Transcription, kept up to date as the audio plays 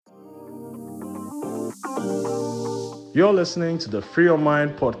You're listening to the Free Your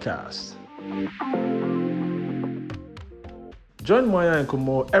Mind podcast. Join Moya and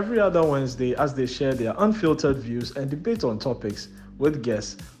Kumo every other Wednesday as they share their unfiltered views and debate on topics with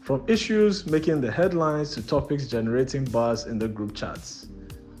guests, from issues making the headlines to topics generating buzz in the group chats.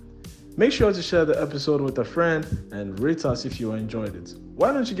 Make sure to share the episode with a friend and rate us if you enjoyed it.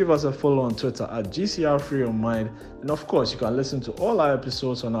 Why don't you give us a follow on Twitter at GCR Free Your Mind, and of course you can listen to all our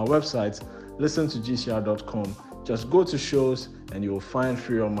episodes on our website, listentogcr.com. Just go to shows and you will find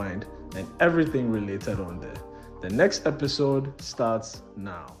Free Your Mind and everything related on there. The next episode starts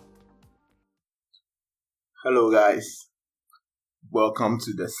now. Hello guys, welcome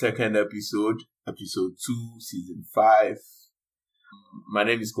to the second episode 2, season 5. My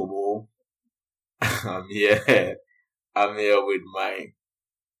name is Komo. I'm here with my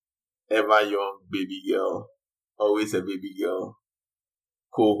ever young baby girl, always a baby girl,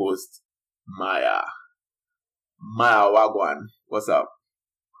 co-host Maya. Maya Wagwan, what's up?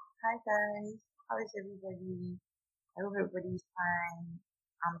 Hi guys, how is everybody? I hope everybody's fine.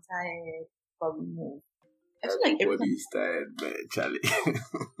 I'm tired, but we move. I feel like Everybody's tired, man, Charlie.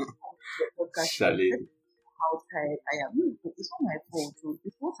 Charlie. How tired I am. It's not my fault, too.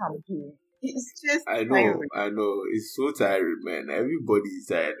 It's what I'm doing. It's just I tiring. know. It's so tiring, man. Everybody's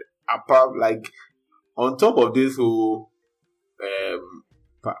tired. Apart, like, on top of this whole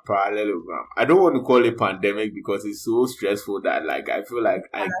parallelogram, I don't want to call it pandemic because it's so stressful that, like, I feel like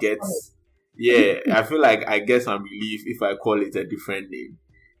I feel like I get some relief if I call it a different name.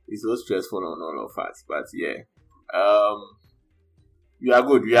 It's so stressful on all of us, but yeah. We are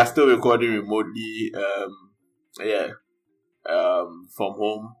good. We are still recording remotely. From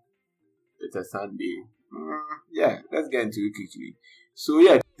home. It's a Sunday. Let's get into it quickly. So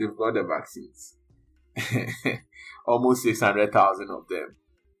yeah, they've got the vaccines. Almost 600,000 of them.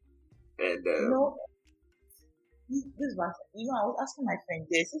 And this vaccine, I was asking my friend,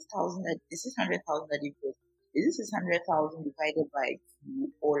 there's 600,000 that they put. Is this 600,000 divided by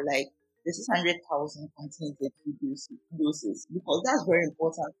 2, or like the 600,000 contains the 2 doses? Because that's very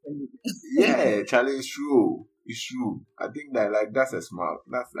important for me. Yeah, Charlie, it's true. I think that that's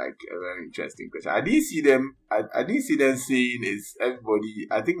like a very interesting question. I didn't see them saying is everybody.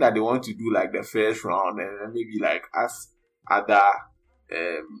 I think that they want to do like the first round and then maybe like as other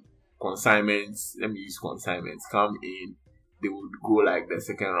consignments. Let me use consignments come in. They would go like the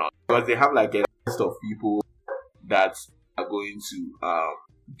second round because they have like a list of people that are going to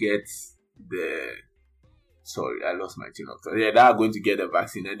get the. Sorry, I lost my chain of thought. Yeah, they are going to get the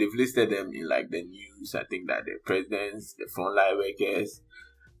vaccine, and they've listed them in like the news. I think that the presidents, the frontline workers,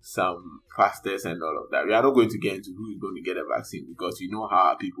 some pastors, and all of that. We are not going to get into who is going to get the vaccine because we know how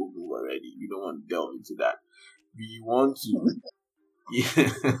our people move already. We don't want to delve into that. We want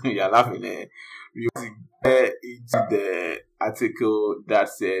to. You're laughing, eh? We want to get into the article that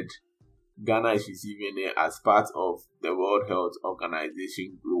said Ghana is receiving it as part of the World Health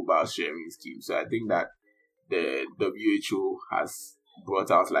Organization Global Sharing Scheme. So I think that the WHO has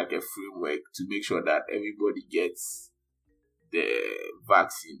brought out like a framework to make sure that everybody gets the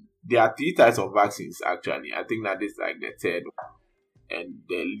vaccine. There are 3 types of vaccines actually. I think that is like the third one and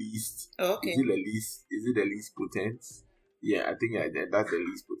the least. Okay. Is it the least potent? Yeah, I think that's the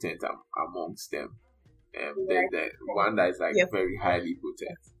least potent amongst them. The one that is like very highly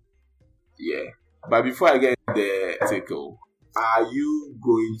potent. Yeah. But before I get the article, are you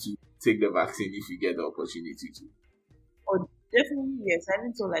going to take the vaccine if you get the opportunity to? Oh, definitely yes. I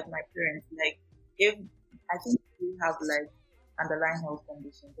even told like my parents, like if I think they have like underlying health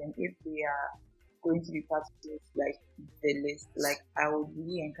conditions, and if they are going to be part of this, like the list, like I would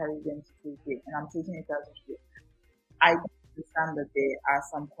really encourage them to take it, and I'm taking it as a should. I understand that there are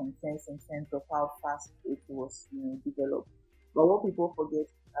some concerns in terms of how fast it was, developed. But what people forget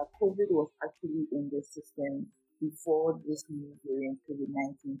is that COVID was actually in the system before this new variant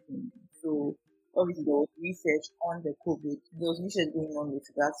COVID-19 came. So obviously there was research on the COVID. There was research going on with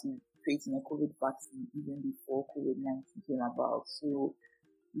regards to creating a COVID vaccine even before COVID-19 came about. So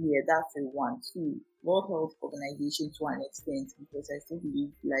yeah, that's a 1. 2. World Health Organization to an extent, because I still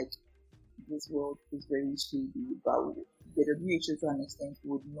believe like this world is very shady, but the WHO to an extent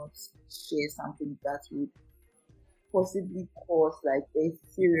would not share something that would possibly cause like a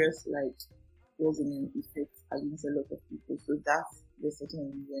serious causing effect against a lot of people. So that's the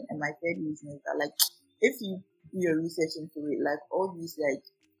second reason. And my third reason is that like if you do your research into it, like all these like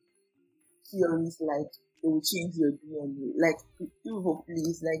theories like they will change your DNA. Like people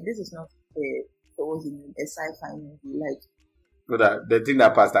please, like this is not a sci-fi movie. Like So that the thing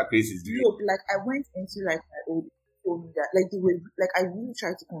that Pastor Chris is doing. Look, like I went into like my old told me that, like, they were, like, I really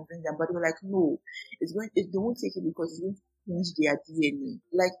tried to convince them, but they were like, no, they won't take it because it's going to change their DNA.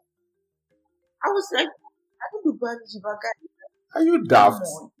 Like, I was like, I don't do biology, but guys, Are you come daft?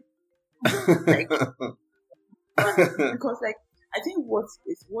 on. Like, because, like, I think what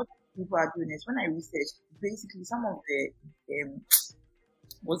people are doing is, when I researched, basically some of the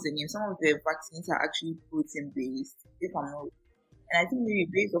some of the vaccines are actually protein based, if I'm not. And I think maybe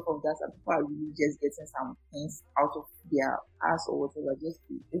based off of that, some people are really just getting some things out of their ass or whatever. It's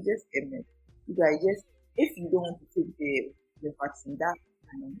just a myth. You guys just, if you don't want to take the vaccine, that's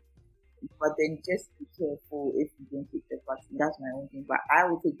fine. But then just be careful if you don't take the vaccine. That's my own thing. But I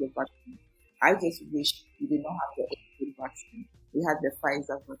will take the vaccine. I just wish we did not have the Oxford vaccine. We had the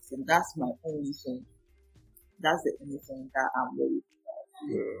Pfizer vaccine. That's my only thing. That's the only thing that I'm worried about.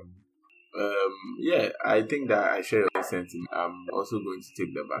 Yeah, I think that I share your sentiment. I'm also going to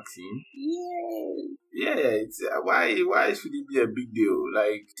take the vaccine. Yay! Yeah, it's why should it be a big deal?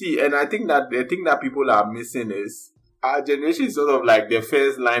 Like, see, and I think that the thing that people are missing is our generation is sort of like the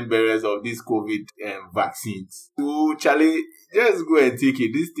first line bearers of these COVID vaccines. So, Charlie, just go and take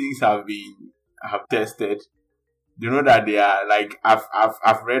it. These things have tested. You know that they are like,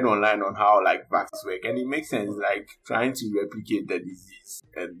 I've read online on how like vaccines work, and it makes sense, like trying to replicate the disease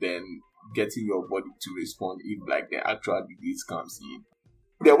and then getting your body to respond if like the actual disease comes in.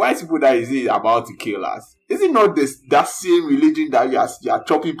 The white people that is about to kill us, is it not that same religion that you are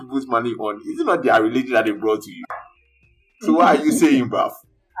chopping people's money on? Is it not their religion that they brought to you? So what are you saying, bruv?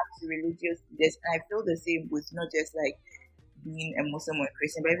 Religious, yes, and I feel the same with not just like being a Muslim or a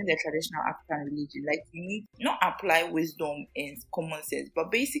Christian, but even the traditional African religion. Like, you need not apply wisdom and common sense, but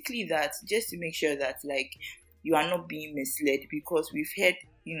basically that just to make sure that like you are not being misled, because we've heard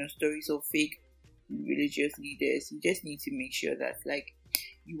stories of fake religious leaders. You just need to make sure that like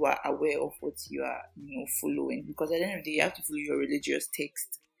you are aware of what you are following, because at the end of the day you have to follow your religious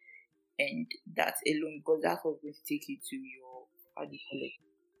text, and that alone, because that's what's going to take you to your, how do you call it,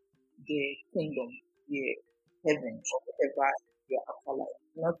 the kingdom, the heaven, or whatever your afterlife,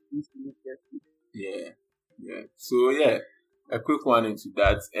 not this religious. Yeah. So yeah, a quick one into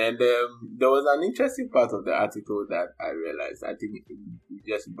that, and there was an interesting part of the article that I realized. I think we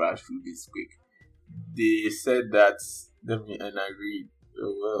just brush through this quick. They said that, and I read.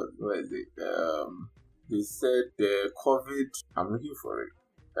 Well, what is it? They said the COVID. I'm looking for it.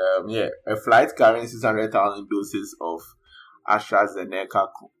 A flight carrying 600,000 doses of AstraZeneca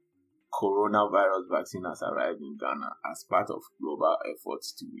coronavirus vaccine has arrived in Ghana as part of global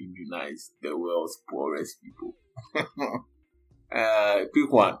efforts to immunize the world's poorest people.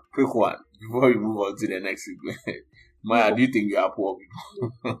 Quick one, before we move on to the next segment. Maya, do you think we are poor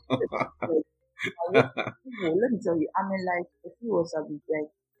people? Let me tell you, I mean, like, a few was up with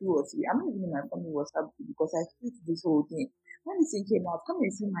like 2 or 3. I'm not even in my family WhatsApp group because I hate this whole thing. When this thing came out, come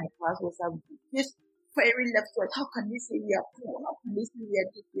and see my class WhatsApp group. Just firing left right. How can they say we are poor? How can they say we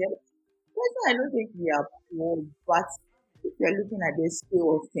are this? I don't think we are poor, but if you're looking at the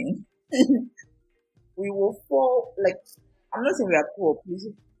scale of things, we will fall. Like, I'm not saying we are poor, please,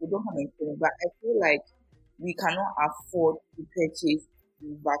 we don't have anything, but I feel like we cannot afford to purchase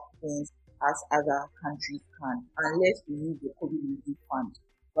vaccines as other countries can, unless we use the COVID relief fund.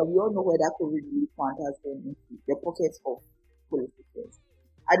 But we all know where that COVID relief fund has gone into, the pockets of politicians.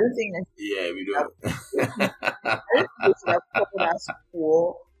 I don't think that. Yeah, we don't. I don't think we should have covered us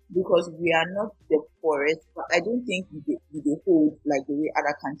poor, because we are not the poorest, but I don't think we hold like the way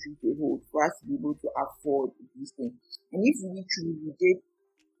other countries they hold for us to be able to afford these things. And if really true, we did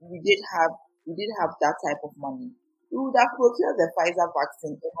have that type of money, we would have procured the Pfizer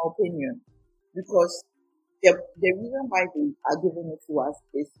vaccine, in my opinion, because the reason why they are giving it to us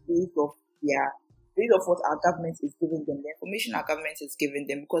is based off what our government is giving them, the information our government is giving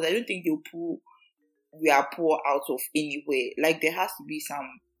them, because I don't think they'll pull we are poor out of anywhere. Like, there has to be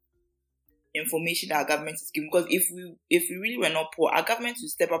some information that our government is giving, because if we really were not poor, our government would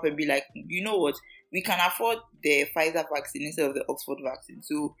step up and be like, you know what, we can afford the Pfizer vaccine instead of the Oxford vaccine,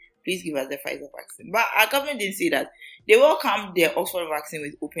 so please give us the Pfizer vaccine. But our government didn't say that. They welcomed the Oxford vaccine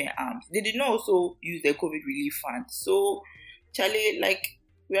with open arms. They did not also use the COVID relief fund. So, Charlie, like,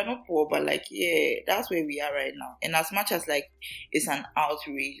 we are not poor, but like, yeah, that's where we are right now. And as much as like it's an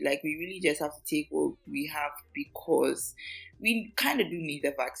outrage, like, we really just have to take what we have, because we kind of do need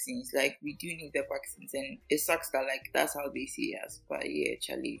the vaccines. Like, we do need the vaccines, and it sucks that like that's how they see us. But yeah,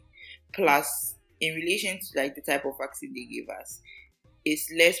 Charlie. Plus, in relation to like the type of vaccine they give us, it's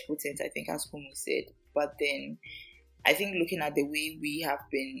less potent, I think, as Kumu said. But then, I think looking at the way we have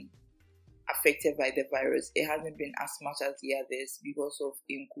been affected by the virus, it hasn't been as much as the others because of,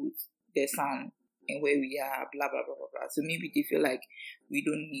 in quotes, the sun and where we are, blah blah blah blah blah. So maybe they feel like we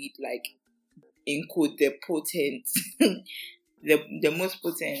don't need, like, in quote, the potent, the most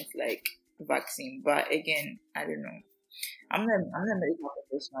potent, like, vaccine. But again, I don't know. I'm not a medical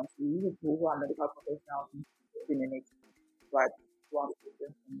professional. So you people who are medical professionals in it, but one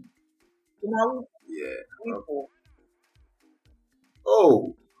person. So now Yeah. people.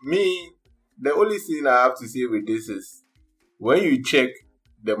 Oh, me, the only thing I have to say with this is when you check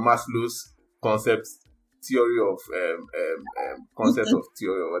the Maslow's concept theory of concept of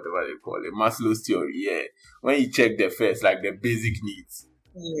theory or whatever they call it, Maslow's theory, yeah. When you check the first, like the basic needs.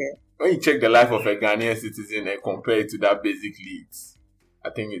 Yeah. When you check the life of a Ghanaian citizen and compare it to that basic needs, I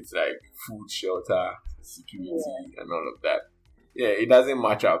think it's like food, shelter, security, and all of that. Yeah, it doesn't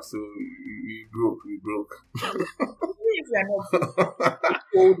match up, so we broke. If we are not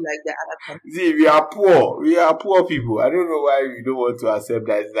old like the other countries. See, we are poor people. I don't know why we don't want to accept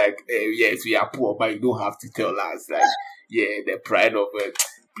that. It's like, yes, we are poor, but you don't have to tell us, like, yeah, the pride of it.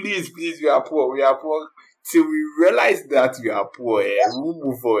 Please, we are poor. Till we realize that we are poor, we'll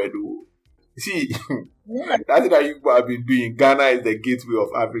move forward. See, that's what you have been doing. Ghana is the gateway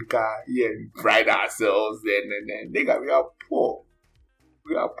of Africa. Yeah, we pride ourselves. Then, nigga, we are poor.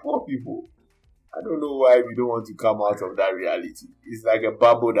 We are poor people. I don't know why we don't want to come out of that reality. It's like a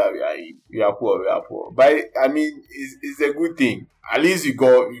bubble that we are in. We are poor. But I mean, it's a good thing. At least you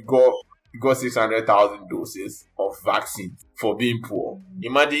got 600,000 doses of vaccine for being poor.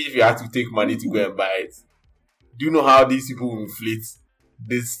 Imagine if you had to take money to go and buy it. Do you know how these people will inflate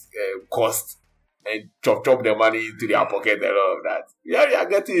this cost and chop the money into their pocket and all of that? Yeah, you are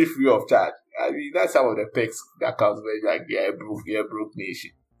getting it free of charge. I mean, that's some of the perks that comes with, like, a broke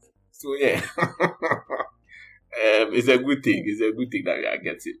nation. So yeah, it's a good thing. It's a good thing that we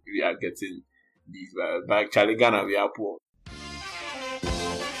are getting these. Like Charlie Ghana, we are poor.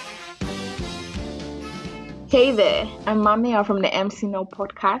 Hey there, I'm Mamia from the MC No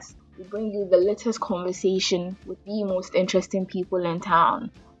podcast. We bring you the latest conversation with the most interesting people in town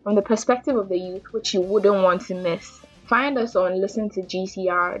from the perspective of the youth, which you wouldn't want to miss. Find us on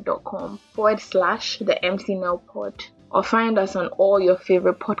listentogcr.com/the MC No pod, or find us on all your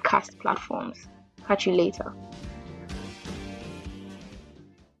favorite podcast platforms. Catch you later.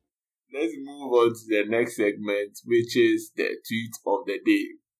 Let's move on to the next segment, which is the tweet of the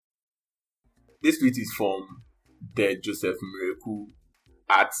day. This tweet is from the Joseph Miracle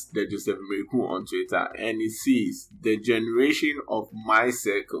at the Joseph Miracle on Twitter, and it says, "The generation of my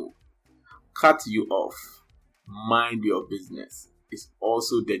circle cut you off. Mind your business. It's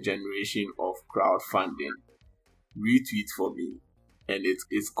also the generation of crowdfunding. Retweet for me." And it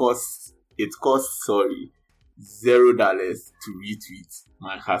costs $0 to retweet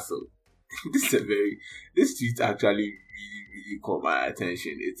my hustle. This tweet actually really caught my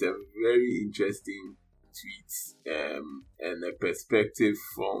attention. It's a very interesting tweet and a perspective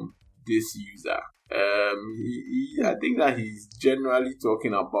from this user. I think that he's generally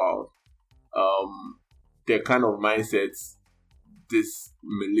talking about the kind of mindsets this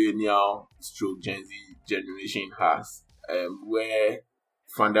millennial / Gen Z generation has, where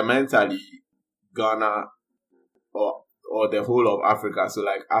fundamentally Ghana or the whole of Africa, so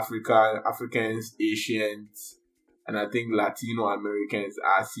like Africans, Asians, and I think Latino Americans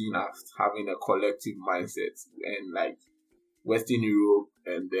are seen as having a collective mindset, and like Western Europe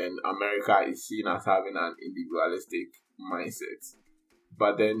and then America is seen as having an individualistic mindset.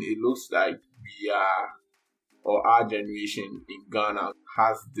 But then it looks like our generation in Ghana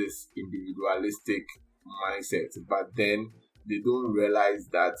has this individualistic mindset, but then they don't realize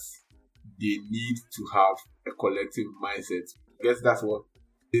that they need to have a collective mindset. I guess that's what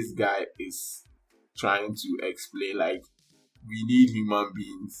this guy is trying to explain. Like, we need human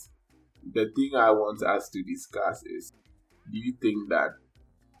beings. The thing I want us to discuss is, do you think that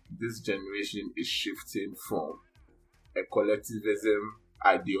this generation is shifting from a collectivism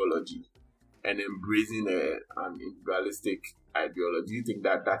ideology and embracing an individualistic ideology? Do you think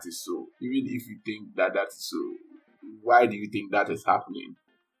that is so? Even if you think that is so, why do you think that is happening?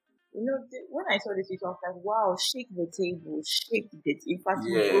 You know, when I saw this, I was like, wow, shake the table, shake the table. In fact,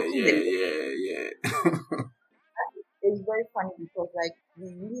 Yeah. It's very funny because, like,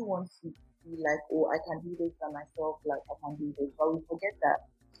 we really want to be like, oh, I can do this by myself, like, I can do this, but we forget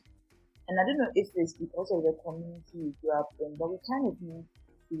that. And I don't know if it's because of the community we grew up in, but we kind of need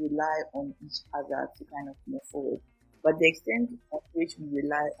to rely on each other to kind of move forward. But the extent of which we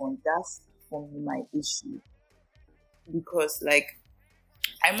rely on, that's for me my issue. Because, like,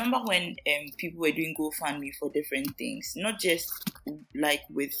 I remember when people were doing GoFundMe for different things, not just like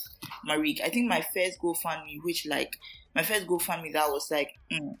with Marique. I think my first GoFundMe that was like,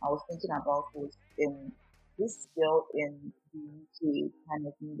 I was thinking about was this girl in the UK kind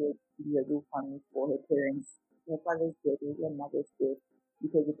of needed to do a GoFundMe for her parents, her father's death, her mother's death,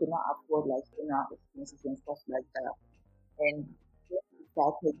 because they could not afford like funeral expenses and stuff like that. And when we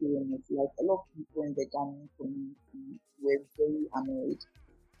started doing it, like a lot of people in the Ghanaian community were very annoyed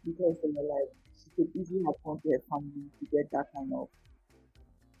because they were like, she could easily have gone to her family to get that kind of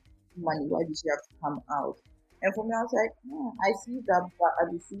money. Why did she have to come out? And for me, I was like, I see that, but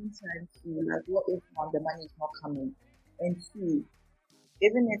at the same time, too, like, what if one, the money is not coming? And two,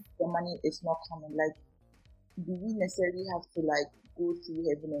 even if the money is not coming, like, do we necessarily have to, like, go through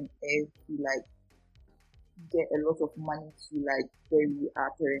heaven and earth to, like, get a lot of money to, like, bury our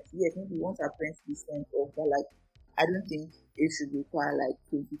parents? Yes, maybe once our parents be sent off, but, like, I don't think it should require, like,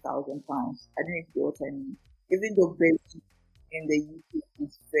 £20,000. I don't know if you know what I mean. Even though burying in the UK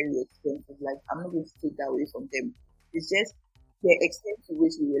is very expensive. Like, I'm not going to take that away from them. It's just the extent to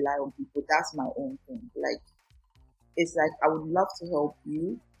which we rely on people. That's my own thing. Like, it's like I would love to help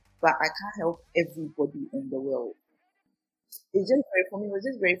you, but I can't help everybody in the world. It's just very, for me, it was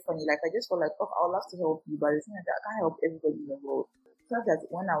just very funny. Like, I just felt like, oh, I would love to help you, but it's not that I can't help everybody in the world. So that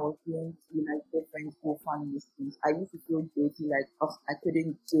when I was going through like different GoFundMe things, I used to feel guilty, like I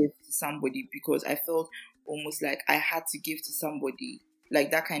couldn't give to somebody because I felt almost like I had to give to somebody,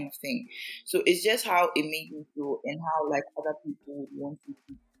 like that kind of thing. So it's just how it made me feel and how like other people would want you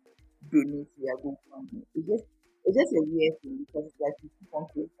to donate to their GoFundMe. It's just a weird thing because it's like you keep on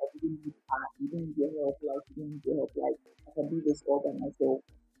feeling like you didn't need help, you didn't need your help, like you didn't need your help, like I can do this all by myself.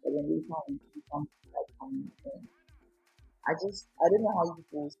 But then later on you come like coming and I don't know how you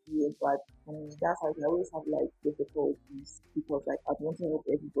people see it, but for me, that's how I always have like difficulties because like I want to help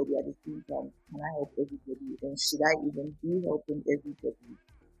everybody at the same time. Can I help everybody? And should I even be helping everybody?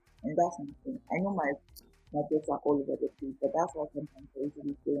 And that's something. I know my thoughts are all over the place, but that's what sometimes I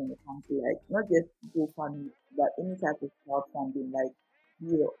usually feel when it comes to like not just GoFundMe, but any type of crowdfunding, like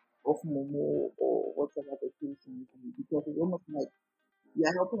of Momo or whatever the case may be, because it's almost like you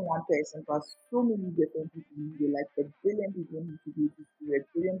are helping one person, but so many different people need it. Like a billion people need to do this, a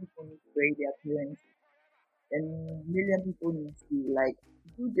billion people need to bury their parents, and a million people need to like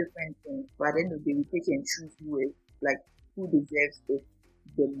do different things. But then they will pick and choose who deserves it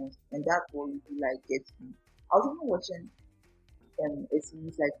the most, and that's what really like gets me. I was even watching a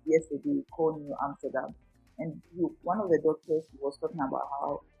series like yesterday called New Amsterdam, and one of the doctors was talking about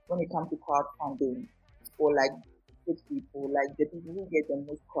how when it comes to crowdfunding for like people, like the people who get the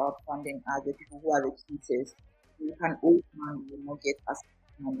most crowdfunding are the people who are the cheapest. You can old man will not get as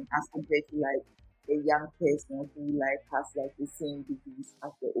much money as compared to like a young person who like has like the same disease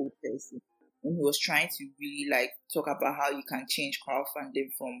as the old person. And he was trying to really like talk about how you can change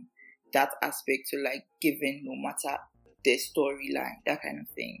crowdfunding from that aspect to like giving no matter the storyline, that kind of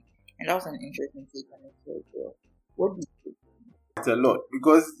thing. And that was an interesting take on it as well. What do you think? It's a lot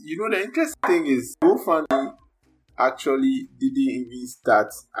because the interesting thing is GoFundMe actually didn't even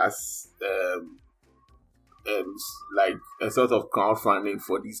start as like a sort of crowdfunding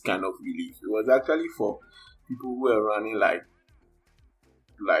for this kind of relief. It was actually for people who were running like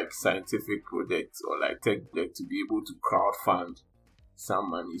scientific projects or like tech projects to be able to crowdfund some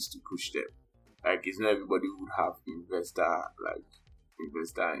monies to push them. Like it's not everybody would have investor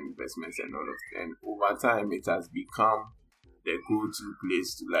investments and all of that. And over time it has become the go-to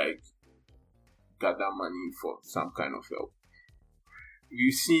place to like gather money for some kind of help.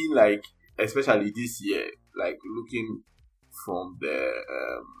 We've seen like, especially this year, like looking from the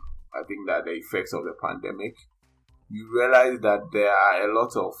I think that the effects of the pandemic, you realize that there are a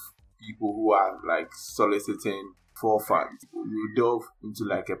lot of people who are like soliciting for funds. We'll delve into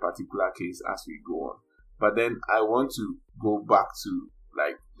like a particular case as we go on. But then I want to go back to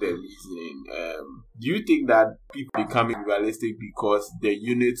like the reasoning. Do you think that people are becoming realistic because the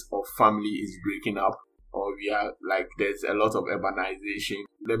unit of family is breaking up? Or we are like there's a lot of urbanization?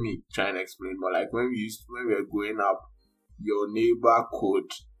 Let me try and explain more. Like when we were growing up, your neighbor could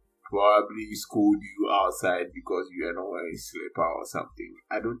probably scold you outside because you are not wearing slipper or something.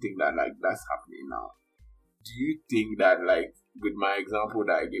 I don't think that like that's happening now. Do you think that like with my example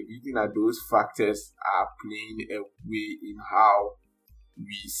that I gave, do you think that those factors are playing a way in how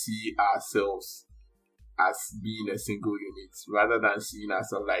we see ourselves as being a single unit rather than seeing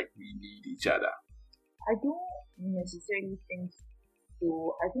ourselves like we need each other? I don't necessarily think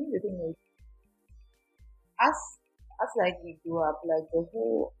so. I think the thing is, as like we grow up, like the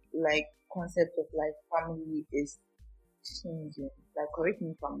whole like concept of like family is changing. Like correct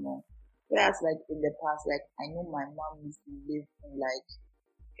me if I'm wrong. Whereas like in the past, like I know my mom used to live in like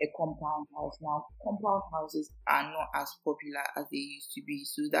a compound house. Now compound houses are not as popular as they used to be.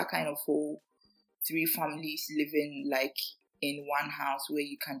 So that kind of whole three families living like in one house where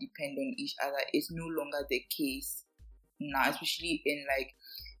you can depend on each other. It's no longer the case now, especially in like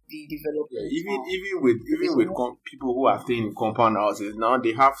the developed. Yeah, even with people who are staying in compound houses now,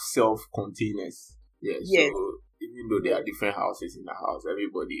 they have self-containers. Yeah, Yes. so even though there are different houses in the house,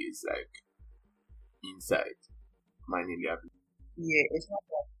 everybody is like inside minding their business. Yeah, it's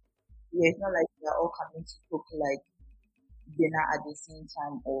not like they're all coming to cook like dinner at the same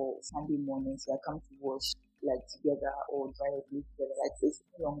time or Sunday mornings. They come to watch like together or directly together. Like it's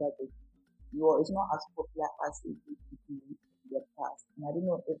no longer it's not as popular as it used to be in the past. And I don't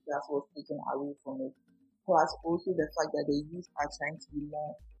know if that was taken away from it. Plus also the fact that the youth are trying to be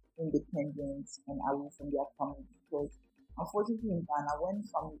more independent and away from their family, because unfortunately in Ghana, when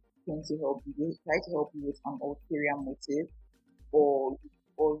family came to help you, they try to help you with an ulterior motive, or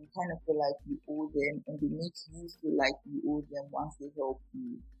you kind of feel like you owe them, and they make you feel like you owe them once they help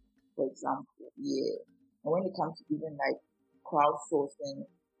you, for example. Yeah. And when it comes to even like crowdsourcing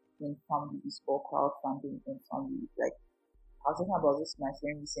in families or crowdfunding in families, like I was talking about this with my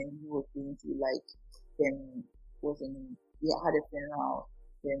friend recently who was going to like he had a funeral,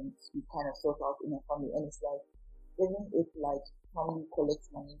 then we kind of sort out in a family, and it's like even if like family collects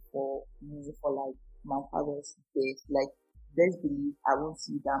money for me for like my father's death, like let's believe I won't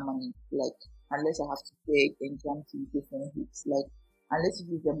see that money, like unless I have to beg and jump to different hoops. Like unless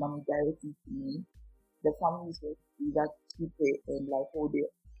you give the money directly to me, the family is going to either keep it and like hold it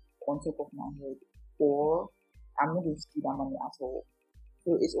on top of my head, or I'm not going to see that money at all.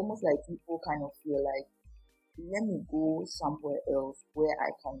 So it's almost like people kind of feel like, let me go somewhere else where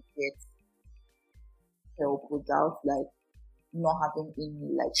I can get help without like not having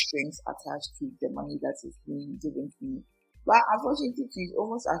any like strings attached to the money that is being given to me. But unfortunately, it's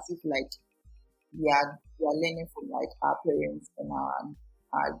almost as if like we are learning from like our parents and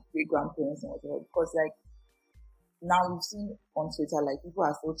our great grandparents and whatever. Because like now we've seen on Twitter, like people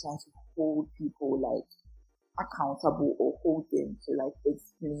are still trying to hold people like accountable or hold them to like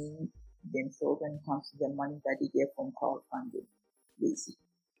explain themselves when it comes to the money that they get from crowdfunding, basically.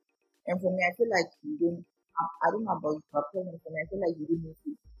 And for me, I feel like I don't know about you, but for me, I feel like you don't need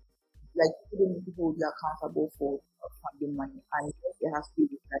to, like, people don't need to hold you accountable for funding money. And it has to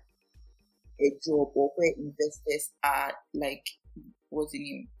be like a job or where investors are like, what's the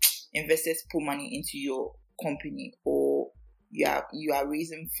name? Investors put money into your company, or you are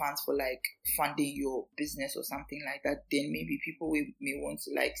raising funds for like funding your business or something like that, then maybe people may want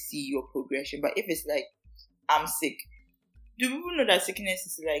to like see your progression. But if it's like, I'm sick, do people know that sickness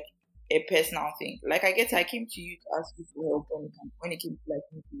is like a personal thing? Like I came to you to ask you for help when it came to like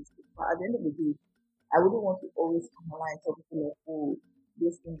me being sick. But at the end of the day, I wouldn't want to always come online and tell people like, oh,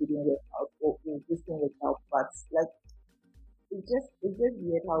 this thing didn't work out, or oh, this thing worked out. But like it's just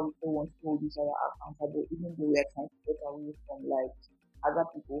weird how we all want to hold each other accountable, even though we are trying to get away from like other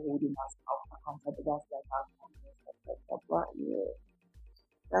people holding us accountable. That's like our confidence, stuff like that. But yeah,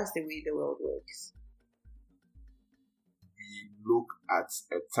 that's the way the world works. We look at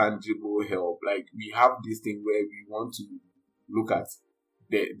a tangible help. Like we have this thing where we want to look at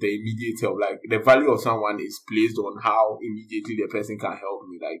the immediate help. Like the value of someone is placed on how immediately the person can help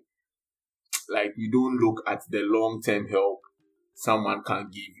me. Like we don't look at the long-term help someone can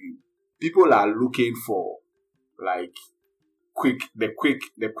give you. People are looking for like the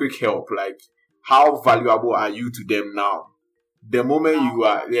quick help. Like how valuable are you to them now? The moment you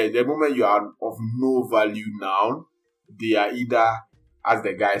are of no value now, they are either, as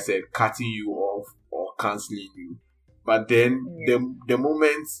the guy said, cutting you off or cancelling you. But then the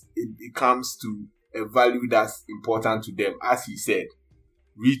moment it comes to a value that's important to them, as he said,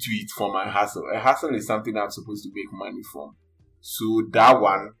 retweet for my hustle. A hustle is something I'm supposed to make money from. So that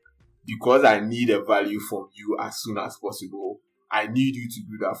one, because I need a value from you as soon as possible, I need you to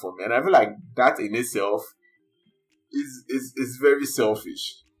do that for me. And I feel like that in itself is very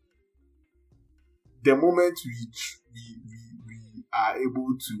selfish. The moment we are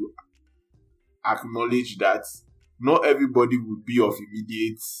able to acknowledge that not everybody would be of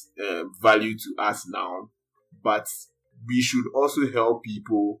immediate value to us now, but we should also help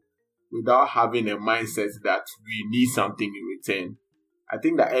people without having a mindset that we need something in return, I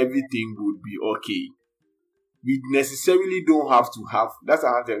think that everything would be okay. We necessarily don't have to have,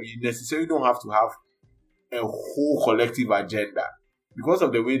 we necessarily don't have to have a whole collective agenda. Because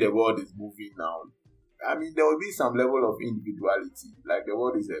of the way the world is moving now, I mean, there will be some level of individuality. Like the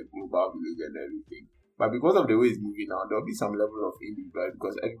world is a global village and everything. But because of the way it's moving now, there will be some level of individuality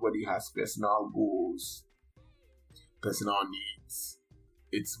because everybody has personal goals, personal needs.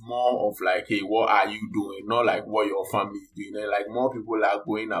 It's more of like, hey, what are you doing? Not like what your family is doing. And like more people are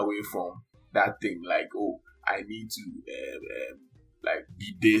going away from that thing, like, oh, I need to like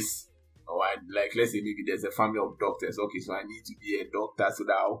be this, or like, let's say maybe there's a family of doctors. Okay, so I need to be a doctor so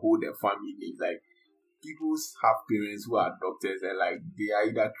that I'll hold the family name. Like, people have parents who are doctors and like they are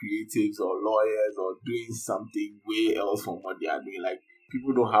either creatives or lawyers or doing something way else from what they are doing. Like,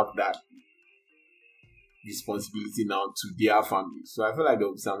 people don't have that responsibility now to their families. So I feel like there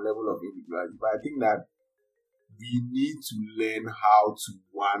will be some level of individuality, but I think that we need to learn how to,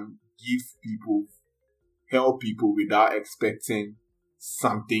 one, help people without expecting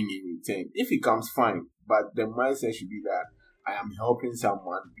something in return. If it comes, fine, but the mindset should be that I am helping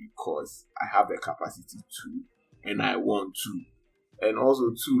someone because I have the capacity to and I want to. And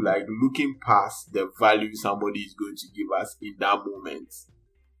also, too, like looking past the value somebody is going to give us in that moment.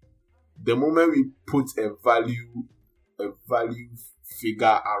 The moment we put a value figure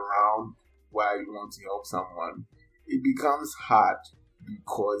around why you want to help someone, it becomes hard,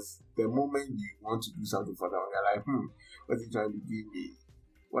 because the moment you want to do something for them, you're like, what's he trying to give me?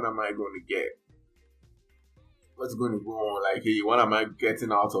 What am I going to get? What's going to go on? Like, hey, what am I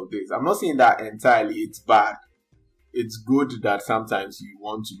getting out of this? I'm not saying that entirely it's bad. It's good that sometimes you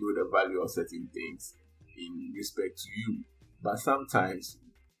want to know the value of certain things in respect to you. But sometimes,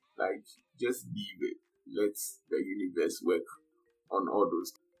 like, just leave it. Let the universe work on all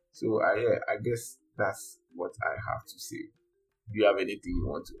those. So, I guess that's what I have to say. Do you have anything you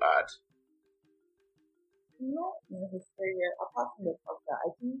want to add? Not necessarily. Apart from the fact that I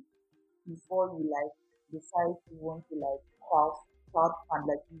think before you like decide you want to like crowdfund,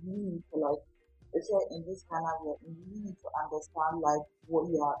 like you really need to like, especially in this kind of work, you really need to understand like what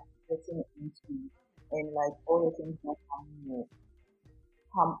you are getting into and like all the things that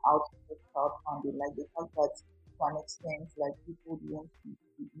come out of the crowdfunding, like the fact that to an extent, like people want to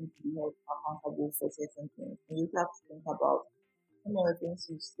need to be held accountable for certain things. And you have to think about some of the things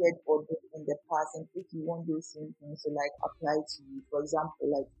you've said or did in the past, and if you want those same things to like apply to you. For example,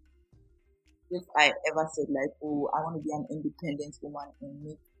 like if I ever said like, oh, I want to be an independent woman and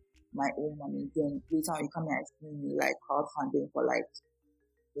make my own money, then later on you come and explain me like crowdfunding for like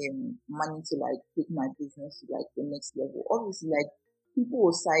money to like take my business to like the next level. Obviously, like people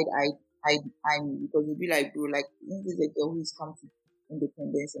will side eye me, because they'll be like, bro, like this is a girl who's come to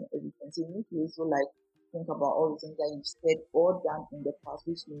independence and everything. So you need to also like think about all the things that you've said or done in the past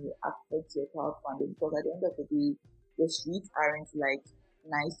which may affect your crowdfunding, because at the end of the day, the streets aren't like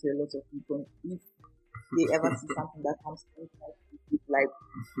nice to a lot of people. If they ever see something that comes with like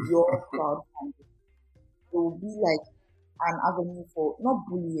your crowdfunding, it will be like an avenue for not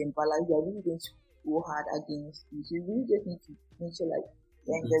bullying, but like you're really going to go hard against you. So you really just need to make sure like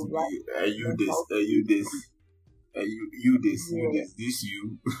you're in the right. This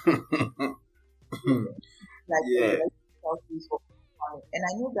you. Like Yeah. and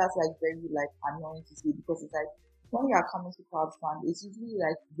I know that's like very like annoying to say, because it's like when you are coming to crowdfund, it's usually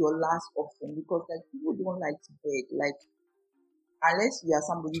like your last option, because like people don't like to beg, like unless you are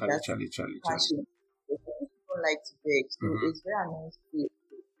somebody that's passionate, people don't like to beg. So it's very annoying to say,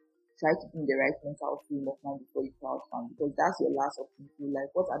 try to be in the right mental frame of mind before you crowdfund, because that's your last option. So like,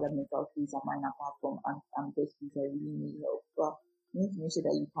 what other mental states are mine apart from I'm just I really need help. But you need to make sure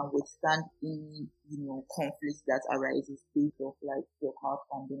that you can withstand any conflict that arises based off like your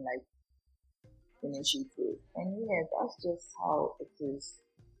crowdfunding like initiative. And yeah, that's just how it is.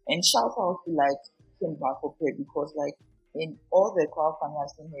 And shout out to like Kim Bakope, because like in all the crowdfunding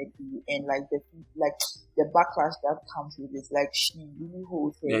I've seen her do, and like the backlash that comes with it, like she really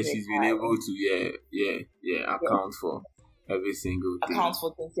holds her head she's been high able to account for every single thing. account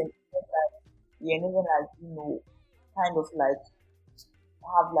for things, and even like kind of like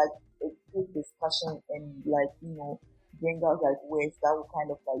have like a good discussion and like bring out like words that will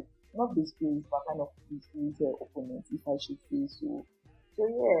kind of like not disgrace but kind of disgrace her opponents, if I should say so. So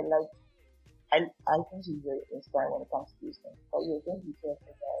yeah, like I think she's very inspiring when it comes to this thing. But yeah, thank you for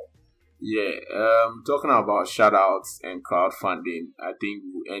that. Yeah, talking about shout outs and crowdfunding, I think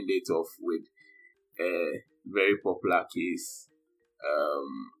we'll end it off with a very popular case,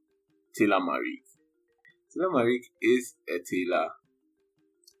 Taylor Marique. Taylor Marique is a tailor.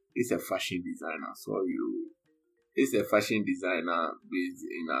 It's a fashion designer. It's a fashion designer based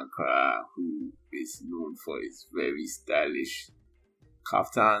in Accra who is known for his very stylish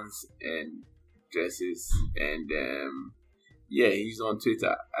kaftans and dresses. And he's on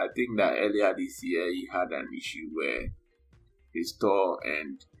Twitter. I think that earlier this year he had an issue where his store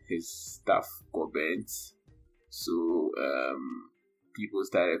and his stuff got burnt. So people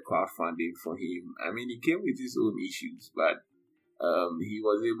started crowdfunding for him. I mean, he came with his own issues, but he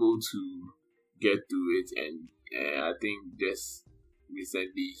was able to get through it, and I think just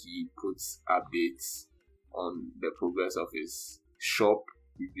recently he puts updates on the progress of his shop.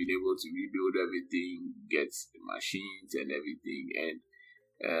 We've been able to rebuild everything, get the machines and everything, and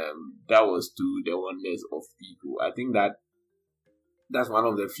that was to the wonders of people. I think that's one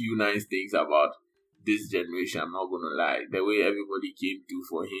of the few nice things about this generation. I'm not gonna lie, the way everybody came through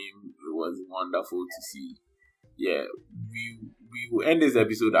for him, it was wonderful to see. Yeah, we will end this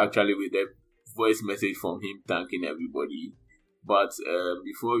episode actually with a voice message from him thanking everybody. But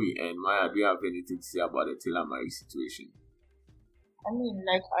before we end, Maya, do you have anything to say about the Taylor Murray situation? I mean,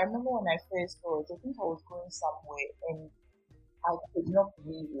 like, I remember when I first saw it, I think I was going somewhere and I could not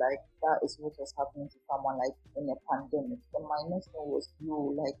believe, like, that is what was happening to someone, like, in a pandemic. And my next thought was,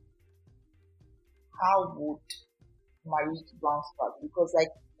 yo, like, how would Marik bounce back? Because,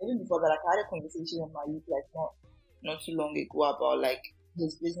 like, even before that, like, I had a conversation with Marik, like, not too long ago about, like,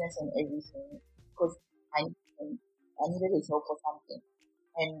 his business and everything. Because I needed his help for something.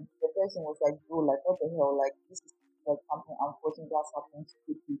 And the person was like, bro, like, what the hell? Like, this is like something unfortunate that's happening to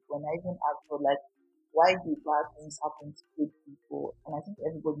good people. And I even asked her, like, why do bad things happen to good people? And I think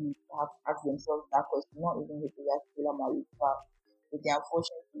everybody has asked themselves that question, not even with the Taylor Murray, but with the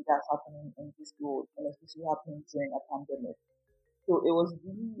unfortunate thing that's happening in this world, and especially happening during a pandemic. So it was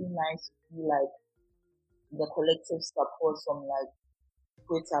really, really nice to see, like, the collective support from, like,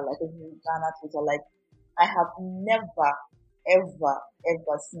 Twitter, like, Ghana Twitter. Like, I have never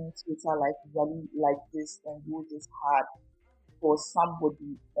ever seen Twitter like really like this and go this hard for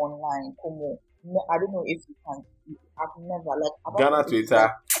somebody online. Come on. No, I don't know if you can. I've never like Ghana Twitter.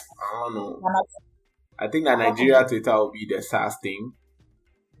 I don't know. I think that Nigeria Twitter will be the SARS thing,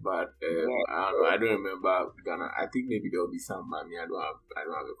 but I don't know. I don't remember Ghana. I think maybe there will be some money. I don't have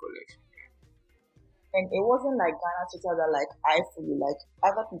a collection. And it wasn't like Ghana Twitter that like I feel like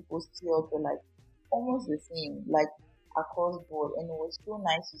other people still feel like almost the same. Like across board, and it was so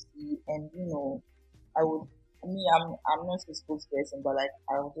nice to see. And I'm not a spokesperson, but like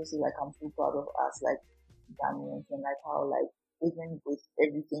I would just say like I'm so proud of us, like Ghanaians, and like how like even with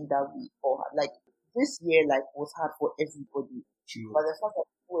everything that we all had, like this year like was hard for everybody. True. But the fact that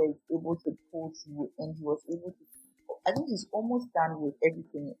he was able to pull through and he was able to, I think he's almost done with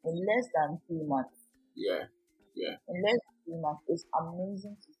everything in less than 3 months. Yeah. In less than 3 months, it's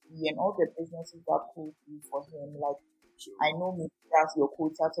amazing to see, and all the businesses that pulled through for him, like. I know maybe that's your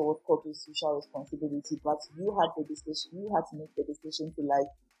quota towards corporate social responsibility, but you had to make the decision to like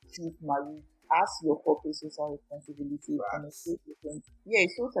choose Marie as your corporate social responsibility. Right. And it's so different. Yeah,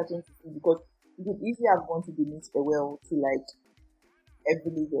 it's so touching to see because you could easily have gone to the next well to like a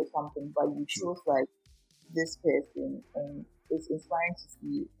village or something, but you chose like this person, and it's inspiring to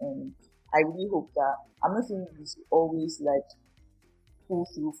see. And I really hope that I'm not saying this always like pull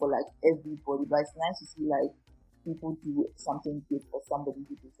through for like everybody, but it's nice to see like people do something good for somebody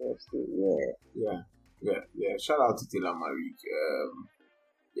who deserves it. Yeah. Shout out to Taylor Murray.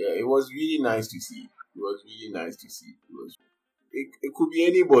 It was really nice to see. It could be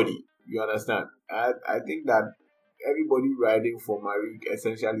anybody. You understand? I think that everybody riding for Murray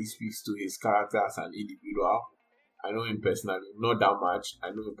essentially speaks to his character as an individual. I know him personally, not that much. I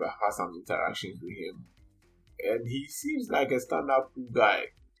know him has some interactions with him, and he seems like a stand-up guy.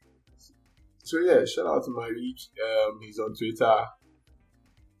 So yeah, shout out to Marik. He's on Twitter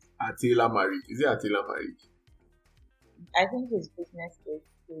at Taylor Marik. Is it at Taylor Marik? I think his business is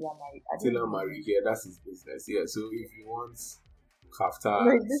Taylor Marik. Taylor Marik, yeah, that's his business. Yeah, so if you want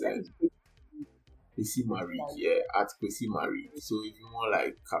kaftans and Kwesi Marik, yeah, at Kwesi Marik. So if you want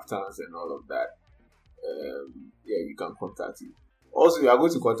like kaftans and all of that, you can contact him. Also, you are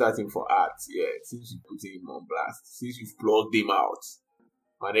going to contact him for art. Yeah, since you put him on blast, since you've plugged him out.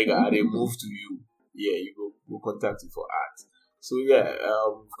 My nigga, they move to you. Yeah, you go contact you for art. So yeah,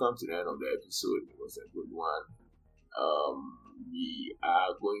 we've come to the end of the episode. It was a good one. We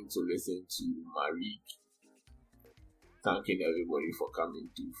are going to listen to Marik thanking everybody for coming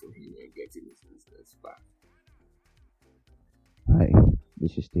through for him and getting his business back. Hi,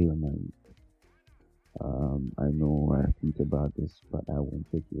 this is Taylor Marik. I know I think about this, but I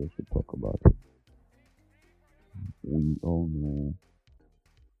wanted to also talk about it. We all know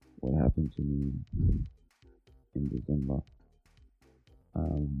what happened to me in December.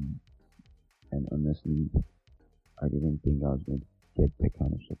 And honestly, I didn't think I was going to get the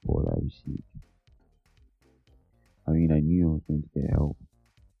kind of support I received. I mean, I knew I was going to get help,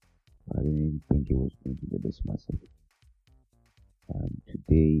 but I didn't think it was going to be this massive.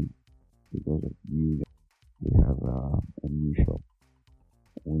 Today, because of you, we have a new shop.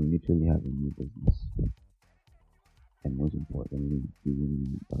 We literally have a new business. And most importantly, giving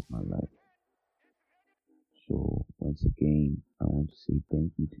me back my life. So when Once again, I want to say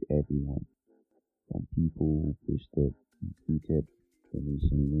thank you to everyone, from people who posted and tweeted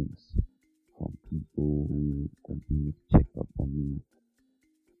donation links, from people who continue to check up on me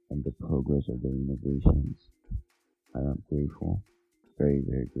and the progress of the renovations. I am grateful, very,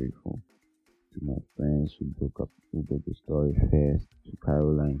 very grateful to my friends who broke the story first, to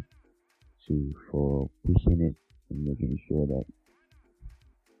Caroline, for pushing it and making sure that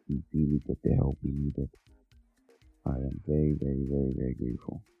we really got the help we needed. I am very, very, very, very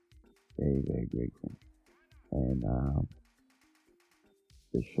grateful. Very, very grateful. And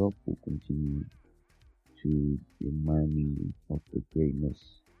the shop will continue to remind me of the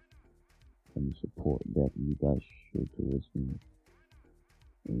greatness and support that you guys show towards me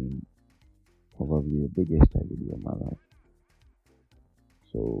in probably the biggest tragedy of my life.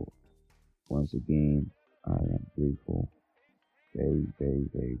 So, once again, I am grateful. Very, very,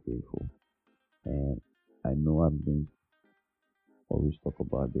 very grateful. And I know I'm going to always talk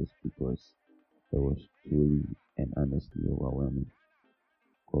about this because it was truly and honestly overwhelming.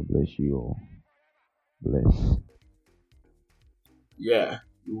 God bless you all. Bless. Yeah,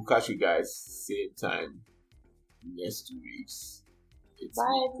 we'll catch you guys same time next 2 weeks. It's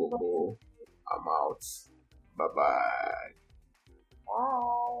me, Coco. I'm out. Bye-bye.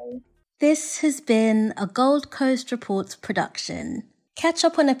 Bye. This has been a Gold Coast Reports production. Catch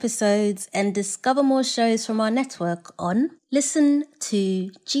up on episodes and discover more shows from our network on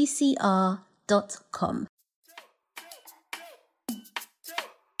listen2gcr.com.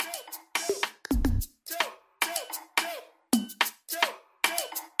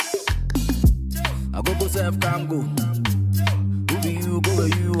 I go self can go. Who be you go where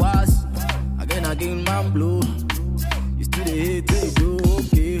you was? Again, man blow. You still the hate they do.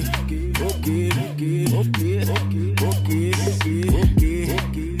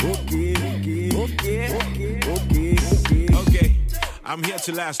 Okay, I'm here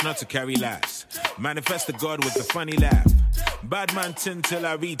to last, not to carry last. Manifest the God with a funny laugh. Bad man tin till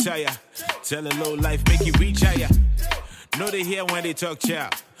I retire. Tell a low life, make you reach higher. Know they hear when they talk chow.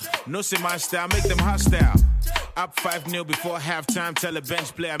 No see my style, make them hostile. Up 5-0 before halftime. Tell a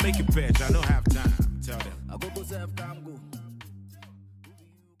bench player, make it bench. I know halftime.